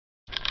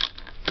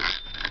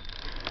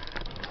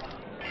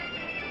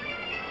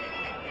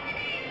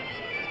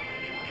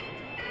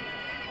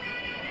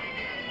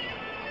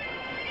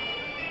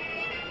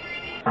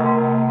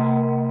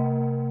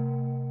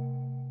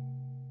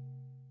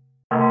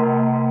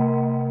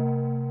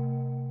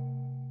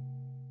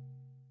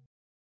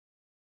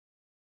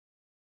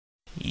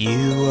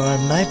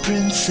my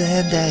prince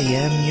and I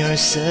am your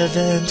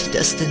servant.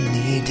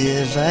 Destiny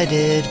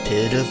divided,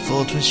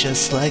 pitiful twins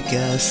just like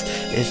us.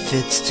 If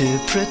it's to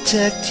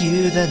protect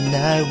you, then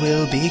I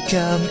will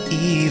become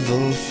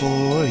evil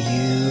for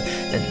you,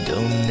 and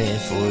only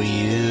for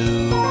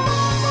you.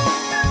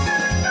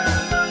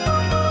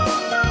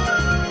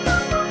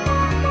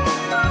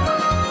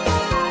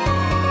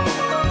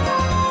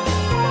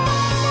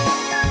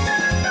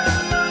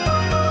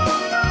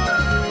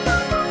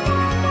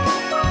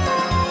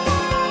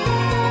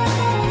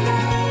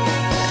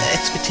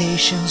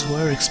 Expectations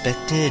were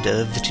expected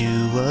of the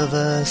two of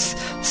us.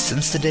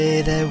 Since the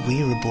day that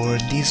we were born,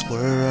 these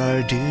were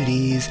our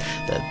duties.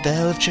 The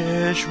bell of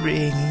church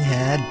ringing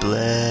had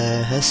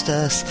blessed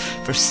us.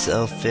 For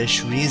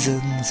selfish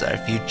reasons, our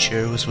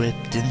future was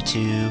whipped in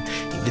two.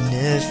 Even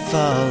if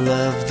all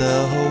of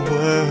the whole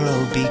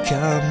world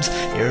becomes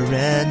your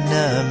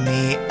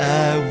enemy,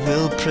 I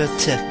will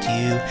protect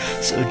you.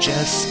 So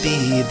just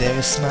be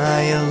there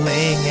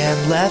smiling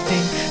and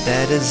laughing.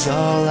 That is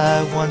all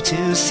I want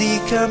to see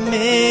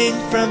coming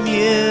from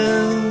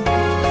you.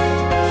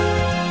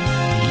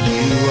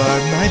 You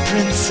are my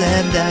prince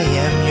and I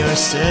am your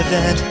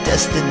servant.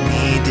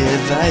 Destiny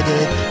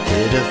divided,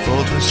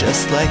 pitiful twins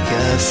just like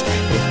us.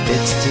 If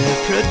it's to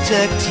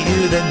protect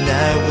you, then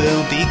I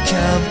will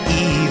become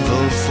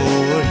evil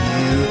for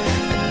you,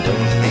 and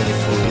only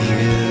for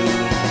you.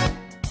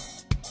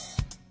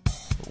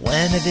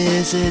 When I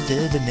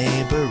visited a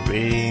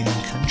neighboring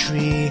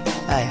country,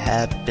 I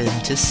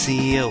happened to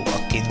see a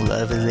walking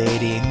lovely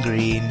lady in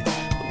green.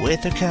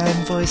 With her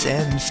kind voice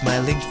and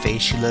smiling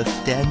face, she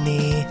looked at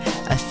me.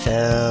 I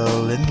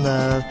fell in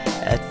love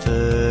at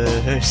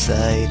first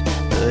sight.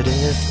 But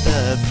if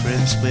the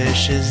prince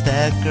wishes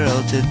that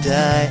girl to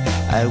die,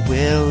 I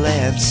will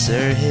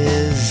answer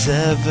his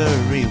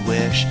every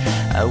wish.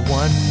 I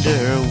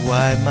wonder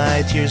why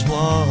my tears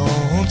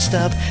won't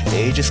stop.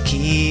 They just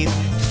keep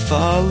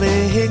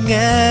falling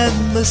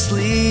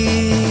endlessly.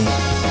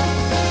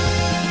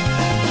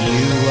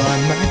 You are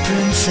my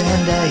prince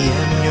and I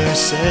am your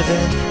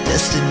servant.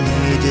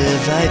 Destiny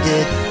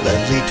divided,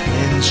 lovely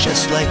twins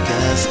just like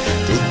us.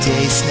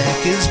 Today's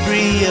snack is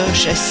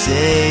brioche, I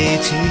say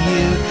to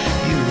you.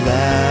 You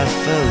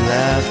laugh a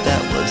laugh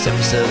that was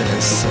ever so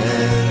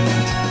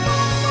innocent.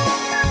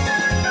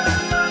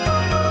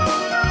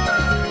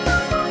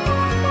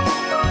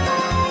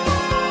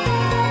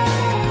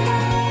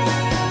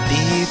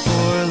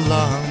 Before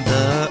long,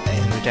 the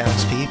angry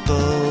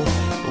townspeople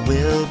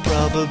will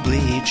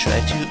probably try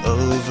to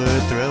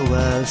overthrow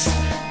us,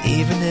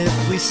 even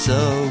if we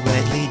so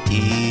rightly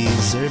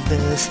deserve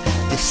this.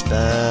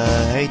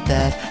 Despite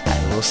that, I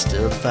will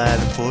still fight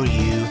them for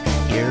you.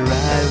 Here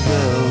I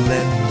will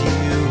lend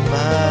you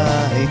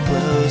my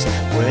clothes,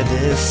 wear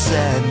this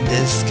and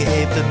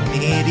escape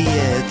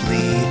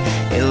immediately.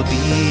 It'll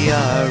be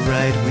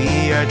alright,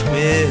 we are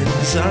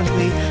twins, aren't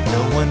we?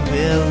 No one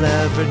will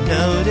ever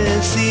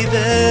notice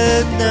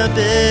even a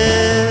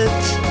bit.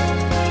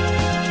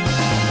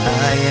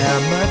 I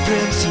am a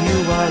prince, you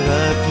are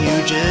a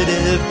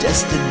fugitive.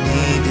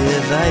 Destiny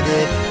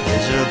divided,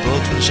 miserable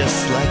twins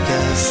just like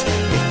us.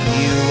 If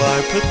you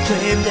are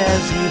proclaimed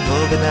as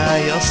evil, then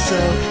I also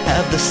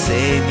have the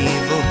same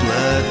evil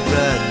blood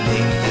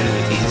running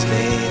through these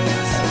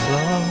veins. A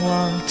long,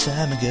 long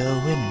time ago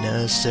in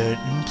a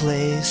certain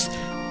place,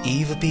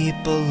 evil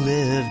people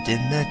lived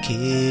in a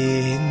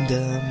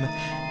kingdom,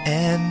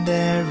 and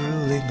there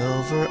ruling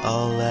over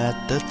all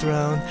at the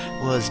throne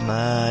was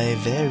my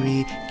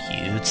very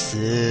cute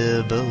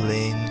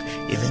sibling.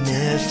 Even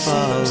if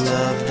all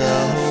of the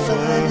whole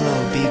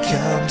world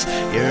becomes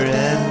your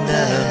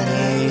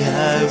enemy,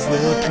 I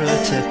will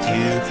protect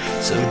you.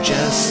 So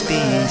just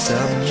be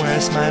somewhere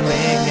smiling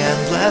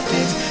and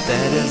laughing.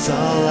 That is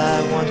all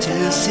I want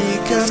to see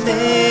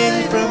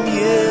coming from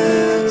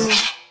you.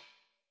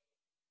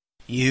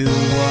 You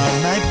are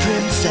my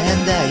prince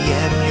and I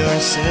am your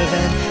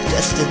servant.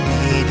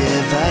 Destiny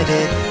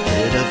divided,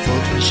 pitiful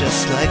twins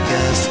just like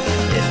us.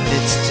 If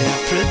it's to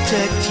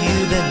protect you,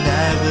 then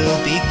I will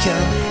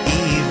become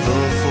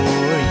evil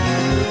for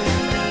you,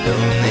 and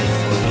only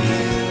for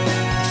you.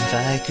 If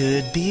I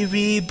could be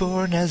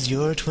reborn as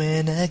your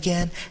twin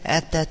again,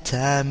 at that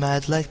time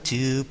I'd like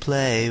to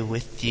play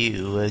with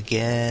you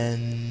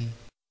again.